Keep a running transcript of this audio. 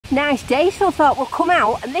nice day, so I thought we'll come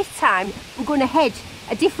out, and this time we're going to head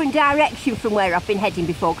a different direction from where I've been heading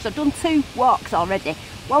before, because I've done 2 walks already.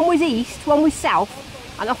 One was east, one was south,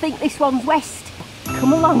 and I think this one's west.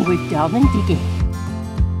 Come along with Dawn and Diggy.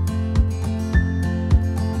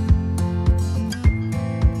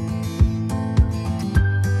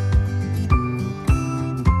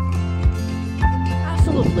 That's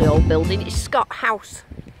a lovely old building. It's Scott House.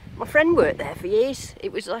 My friend worked there for years.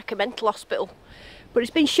 It was like a mental hospital, but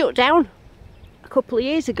it's been shut down a couple of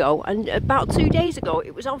years ago, and about 2 days ago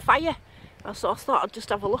it was on fire. So I thought I'd just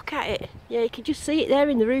have a look at it. Yeah, you can just see it there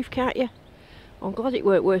in the roof, can't you? Oh, I'm glad it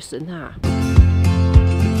weren't worse than that.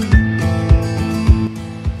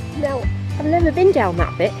 Now, I've never been down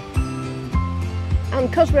that bit, and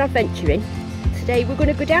because we're adventuring, today we're going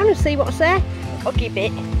to go down and see what's there. Buggy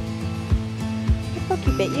bit. The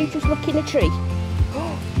buggy bit, you just look in a tree.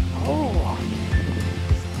 Oh.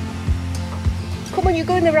 Come on, you're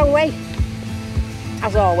going the wrong way.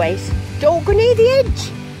 As always. Don't go near the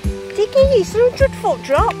edge. Diggy, it's a 100-foot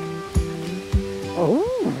drop. Oh,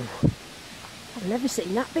 I've never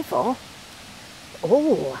seen that before.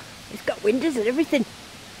 Oh, it's got windows and everything.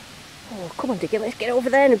 Oh, come on Diggy, let's get over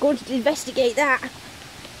there and go and investigate that.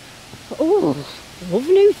 Oh, love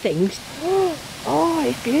new things. Oh,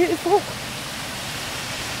 it's beautiful.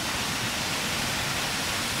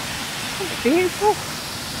 It's beautiful.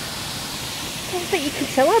 I don't think you can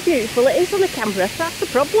tell how beautiful it is on the camera, that's the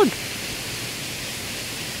problem.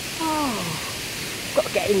 Oh, got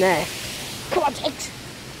to get in there. Come on, Diggs.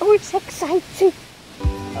 Oh, it's exciting.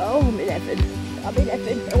 Oh, I'm in heaven. I'm in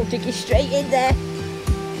heaven. Oh, Diggy's straight in there.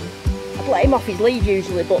 I'd let him off his lead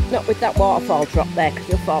usually, but not with that waterfall drop there, because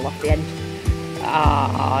he'll fall off the end.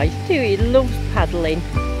 Ah, he loves paddling.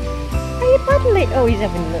 Are you paddling? Oh, he's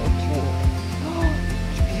having a little drink. Oh,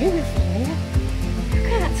 it's beautiful here. I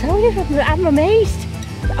can't tell you, I'm amazed.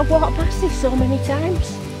 I've walked past this so many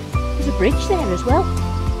times. There's a bridge there as well.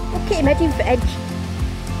 Look at him heading for edge.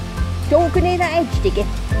 Don't go near that edge, Diggy.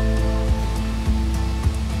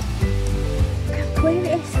 Look how clear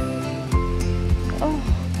it is. Oh,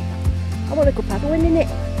 I want to go paddling in it.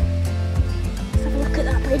 Let's have a look at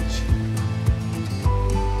that bridge.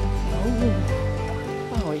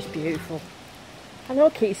 Oh, it's beautiful. I know I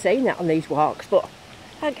keep saying that on these walks, but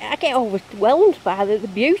I get overwhelmed by the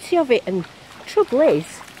beauty of it, and the trouble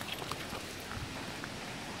is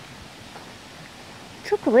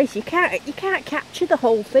you can't capture the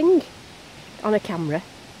whole thing on a camera.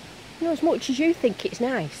 You know, as much as you think it's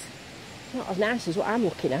nice, it's not as nice as what I'm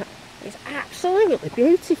looking at. It's absolutely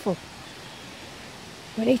beautiful.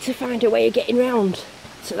 We need to find a way of getting round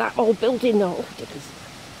to that old building though. Oh, Diggs.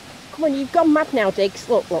 Come on, you've gone mad now, Diggs.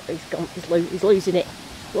 Look, he's gone. He's losing it.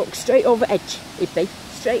 Look, straight over edge, he'd be.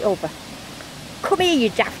 Straight over. Come here, you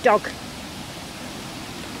daft dog.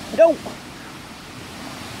 No.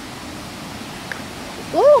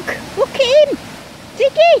 Look at him!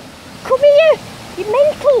 Diggy! Come here! You're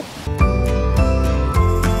mental!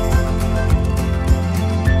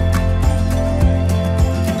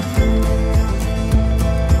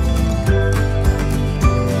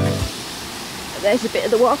 There's a bit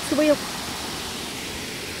of the water wheel.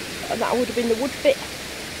 And that would have been the wood bit.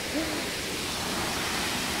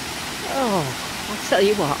 Oh, I'll tell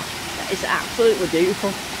you what, that is absolutely beautiful.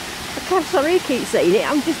 I can't, sorry I keep saying it,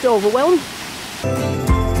 I'm just overwhelmed.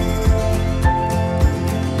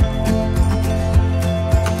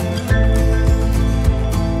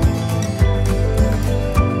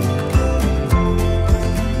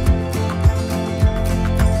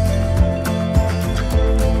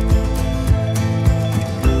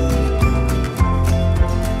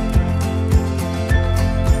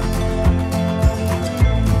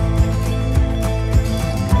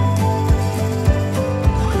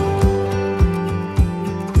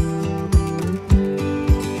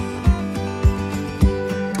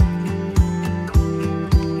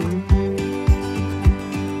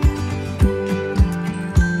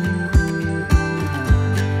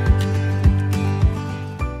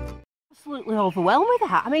 Overwhelmed with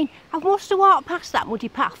that. I mean, I must have walked past that muddy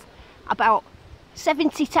path about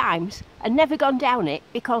 70 times and never gone down it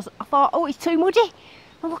because I thought, oh, it's too muddy.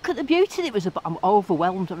 Well, look at the beauty that was about. I'm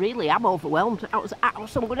overwhelmed, I really am overwhelmed. So I'm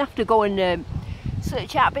going to have to go and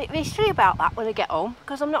search out a bit of history about that when I get home,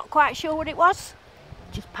 because I'm not quite sure what it was.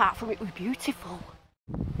 Just apart from it was beautiful.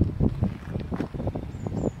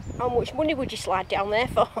 How much money would you slide down there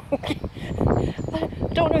for? I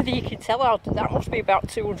don't know whether you can tell how, that must be about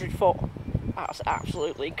 200 foot. That's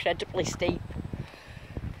absolutely incredibly steep.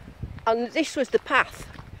 And this was the path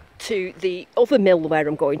to the other mill where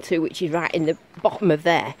I'm going to, which is right in the bottom of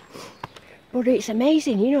there. But it's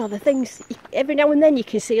amazing, you know, the things, every now and then you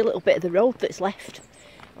can see a little bit of the road that's left,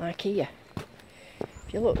 like here.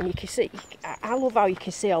 If you look and you can see, I love how you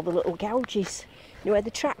can see all the little gouges, you know, where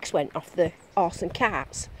the tracks went off the horse and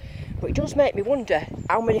carts. But it does make me wonder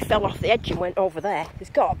how many fell off the edge and went over there. There's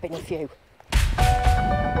got to have been a few.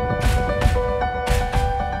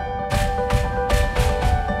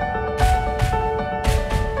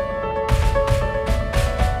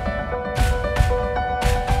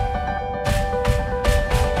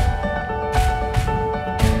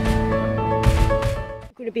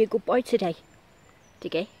 Going to be a good boy today,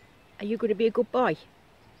 Diggy? Are you going to be a good boy?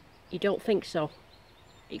 You don't think so?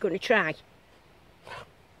 Are you going to try?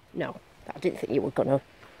 No, I didn't think you were going to.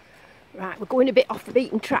 Right, we're going a bit off the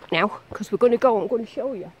beaten track now, because we're going to go, I'm going to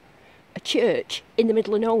show you a church in the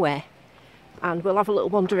middle of nowhere, and we'll have a little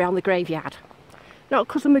wander around the graveyard. Not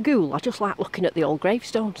because I'm a ghoul, I just like looking at the old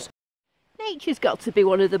gravestones. Nature's got to be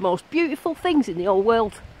one of the most beautiful things in the whole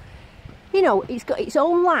world. You know, it's got its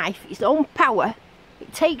own life, its own power.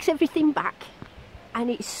 It takes everything back, and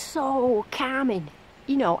it's so calming.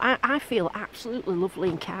 You know, I feel absolutely lovely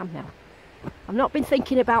and calm now. I've not been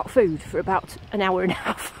thinking about food for about an hour and a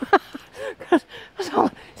half. So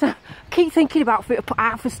I keep thinking about food. I put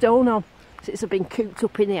half a stone on since I've been cooped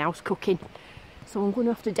up in the house cooking. So I'm going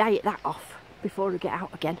to have to diet that off before I get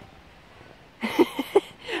out again.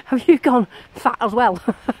 Have you gone fat as well?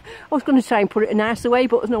 I was going to try and put it a nicer way,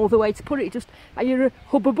 but there's no other way to put it. Just, are you a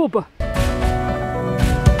hubba bubba?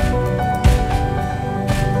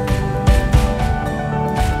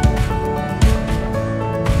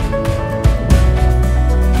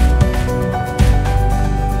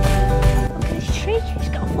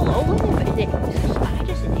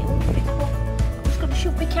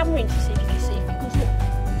 Camera in to see if you can see if it goes up.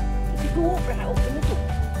 Does it go up right up the middle?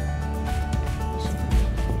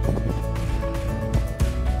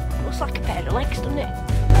 Looks like a pair of legs, doesn't it?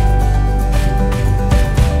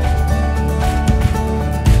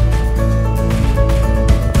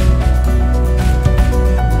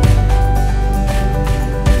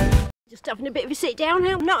 Just having a bit of a sit down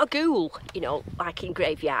now. I'm not a ghoul, you know, like in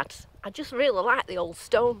graveyards. I just really like the old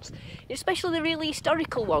stones, especially the really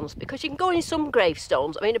historical ones, because you can go in some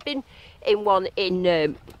gravestones. I mean, I've been in one in,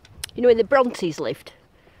 you know, in the Brontes lived,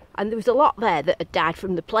 and there was a lot there that had died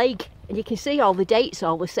from the plague, and you can see all the dates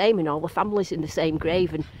all the same and all the families in the same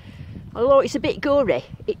grave. And although it's a bit gory,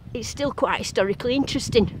 it's still quite historically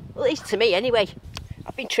interesting, at least to me anyway.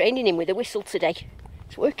 I've been training him with a whistle today.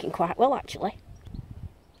 It's working quite well actually,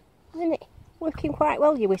 isn't it? Working quite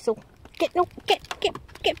well, your whistle.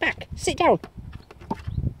 Get back, sit down.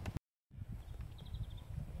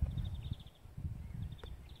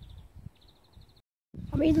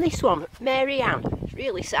 I mean, this one, Mary Ann, it's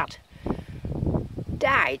really sad.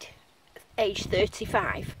 Died at age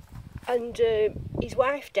 35, and his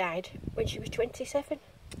wife died when she was 27.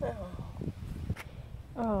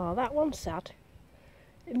 Oh, that one's sad.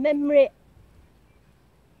 In memory,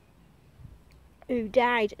 who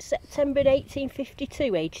died September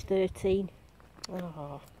 1852, age 13.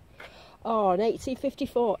 Oh, in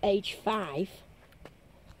 1854, age 5.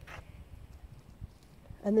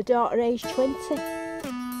 And the daughter, age 20.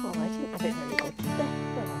 Oh, I didn't have it very good, did they?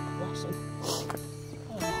 Oh, bless them.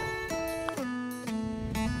 Oh.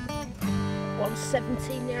 One's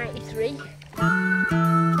 1793.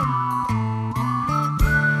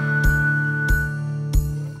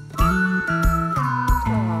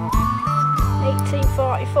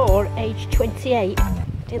 1844, age 28.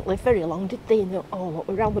 Didn't live very long, did they? Oh, look,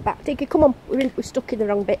 we're round the back. Diggy, come on, we're stuck in the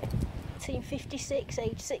wrong bit. 1856,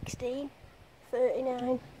 age 16,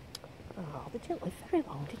 39. Oh, they didn't live very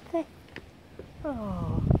long, did they?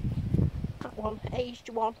 Oh, that one, aged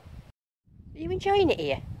 1. Are you enjoying it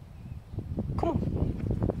here? Come on.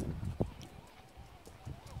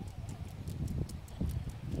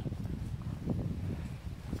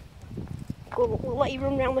 Go, we'll let you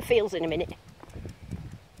run round the fields in a minute.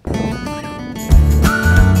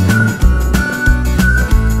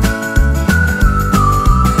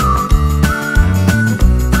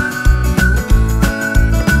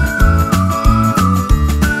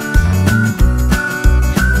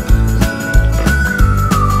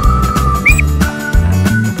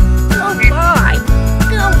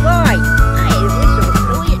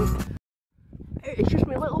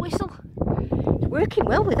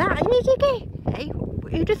 Well with that, isn't he, Diggy? Hey,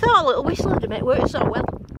 who'd have thought a little whistle would make work so well?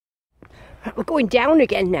 Right, we're going down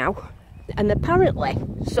again now, and apparently,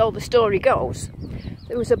 so the story goes,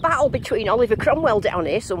 there was a battle between Oliver Cromwell down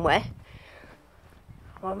here somewhere.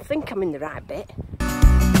 Well, I think I'm in the right bit.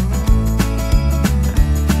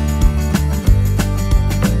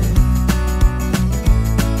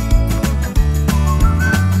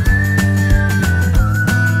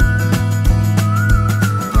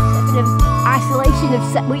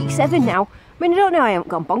 approaching of week 7 now. I mean, I don't know, I haven't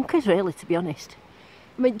gone bonkers really, to be honest.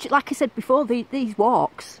 I mean, like I said before, these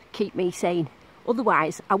walks keep me sane.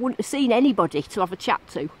 Otherwise, I wouldn't have seen anybody to have a chat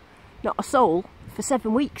to. Not a soul for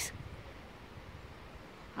 7 weeks.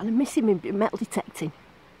 And I'm missing my metal detecting.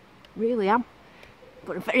 Really am.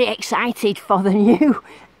 But I'm very excited for the new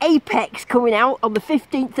Apex coming out on the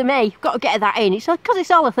 15th of May. Got to get that in. It's because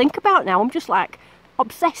it's all I think about now. I'm just like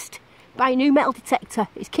obsessed by a new metal detector.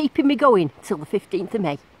 It's keeping me going till the 15th of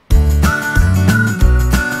May.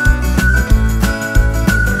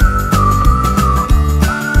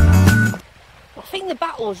 I think the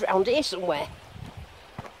battle's around here somewhere.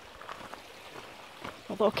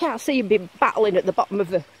 Although I can't see him be battling at the bottom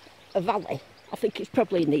of a valley. I think it's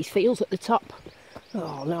probably in these fields at the top.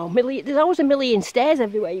 Oh no, there's always a million stairs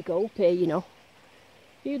everywhere you go up here, you know.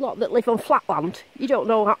 You lot that live on flatland, you don't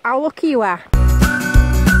know how lucky you are.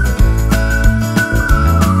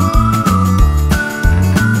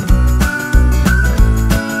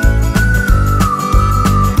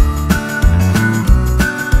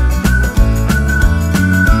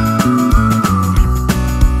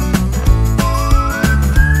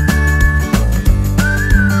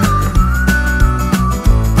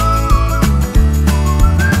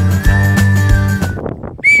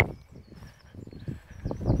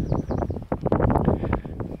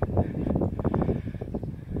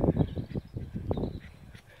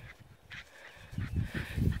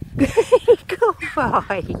 Good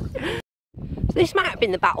boy. So this might have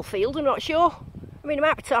been the battlefield, I'm not sure. I mean, I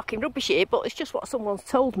might be talking rubbish here, but it's just what someone's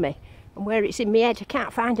told me. And where it's in my head, I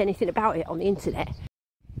can't find anything about it on the internet.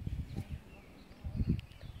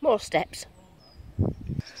 More steps.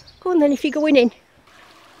 Go on then, if you're going in.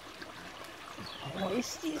 Oh, the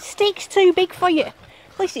stick's too big for you.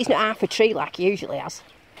 At least it's not half a tree like it usually has.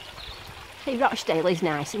 See, Rochdale is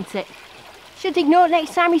nice, isn't it? Should ignore it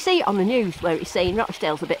next time you see it on the news where it's saying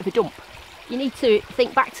Rochdale's a bit of a dump. You need to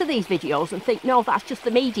think back to these videos and think, no, that's just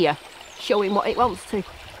the media showing what it wants to,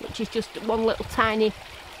 which is just one little tiny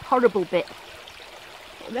horrible bit.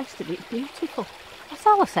 The rest of it's beautiful. That's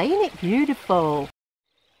all I say, isn't it? Beautiful.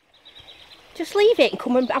 Just leave it and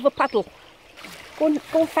come and have a paddle. Go and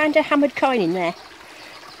find a hammered coin in there.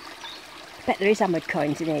 I bet there is hammered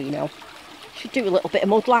coins in here, you know. Should do a little bit of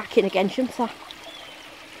mudlarking again, shouldn't I?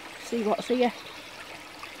 See what's here.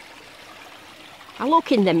 I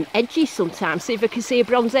look in them edges sometimes, see if I can see a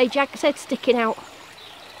Bronze Age axe head sticking out.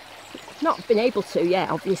 Not been able to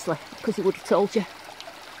yet, obviously, because he would have told you.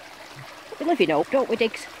 We live in hope, don't we,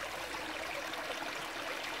 Diggs?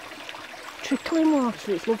 Trickling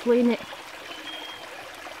water, it's lovely, isn't it?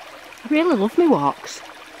 I really love my walks.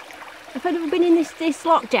 If I'd ever been in this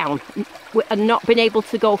lockdown and not been able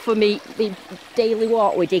to go for me daily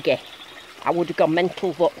walk with Diggy, I would have gone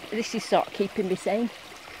mental, but this is sort of keeping me sane.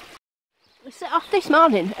 I set off this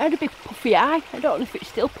morning, I had a big puffy eye. I don't know if it's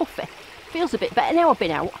still puffy. Feels a bit better now I've been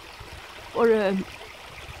out. Or, yeah,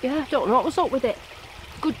 I don't know what was up with it.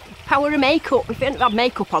 Good power of makeup. If I hadn't had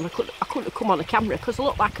makeup on, I couldn't have come on the camera because I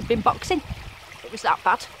looked like I'd been boxing. It was that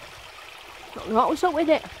bad. Don't know what was up with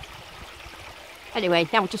it. Anyway,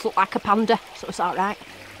 now I just look like a panda, so it's alright.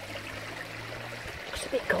 Looks a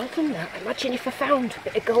bit golden, that. Imagine if I found a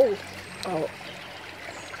bit of gold. Oh.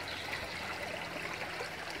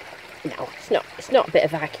 No, it's not a bit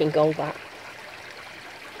of Viking gold, that.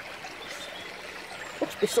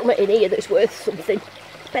 Must be something in here that's worth something.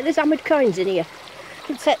 I bet there's hammered coins in here. You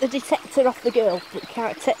can take the detector off the girl, but you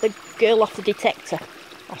can't take the girl off the detector.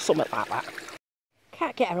 Or something like that.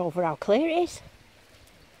 Can't get her over how clear it is.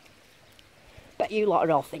 Bet you lot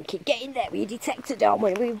are all thinking, get in there with your detector down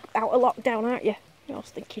when we're out of lockdown, aren't you? I was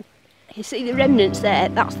thinking. You see the remnants there,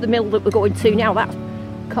 that's the mill that we're going to now. That's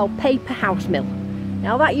called Paper House Mill.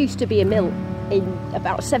 Now that used to be a mill in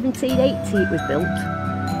about 1780 it was built.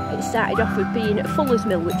 It started off with being a fuller's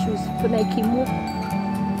mill, which was for making wool.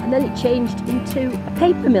 And then it changed into a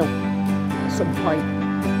paper mill at some point.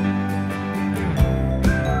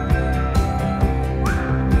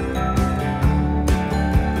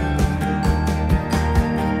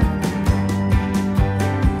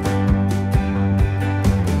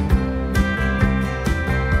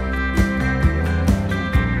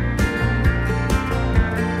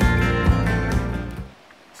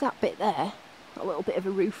 That bit there, a little bit of a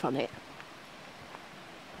roof on it.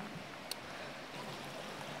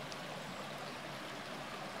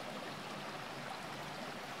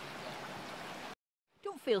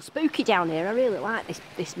 Don't feel spooky down here. I really like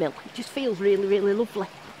this mill. It just feels really, really lovely.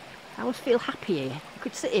 I always feel happy here. I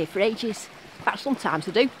could sit here for ages. In fact, sometimes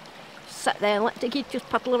I do. Just sit there and let Diggy just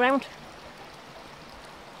paddle around.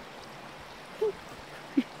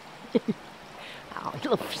 Oh, he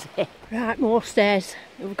loves it. Right, more stairs.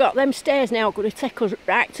 We've got them stairs now, going to take us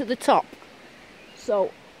right to the top.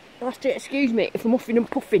 So, you'll have to excuse me if I'm huffing and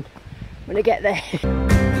puffing when I get there.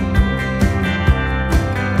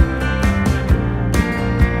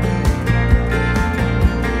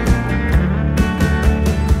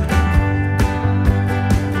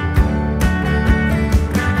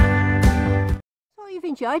 So you've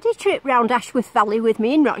enjoyed your trip round Ashworth Valley with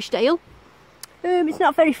me in Rochdale. It's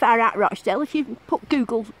not very far out of Rochdale. If you put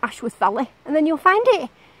Google Ashworth Valley and then you'll find it.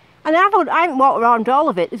 And I haven't walked around all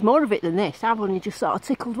of it, there's more of it than this. I've only just sort of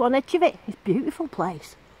tickled one edge of it. It's a beautiful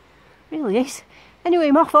place, it really is. Anyway,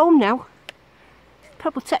 I'm off home now. It'll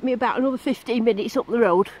probably take me about another 15 minutes up the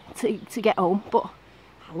road to get home, but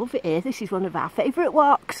I love it here. This is one of our favourite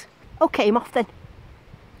walks. Okay, I'm off then.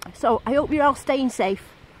 So I hope you're all staying safe,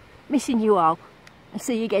 missing you all, and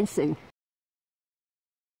see you again soon.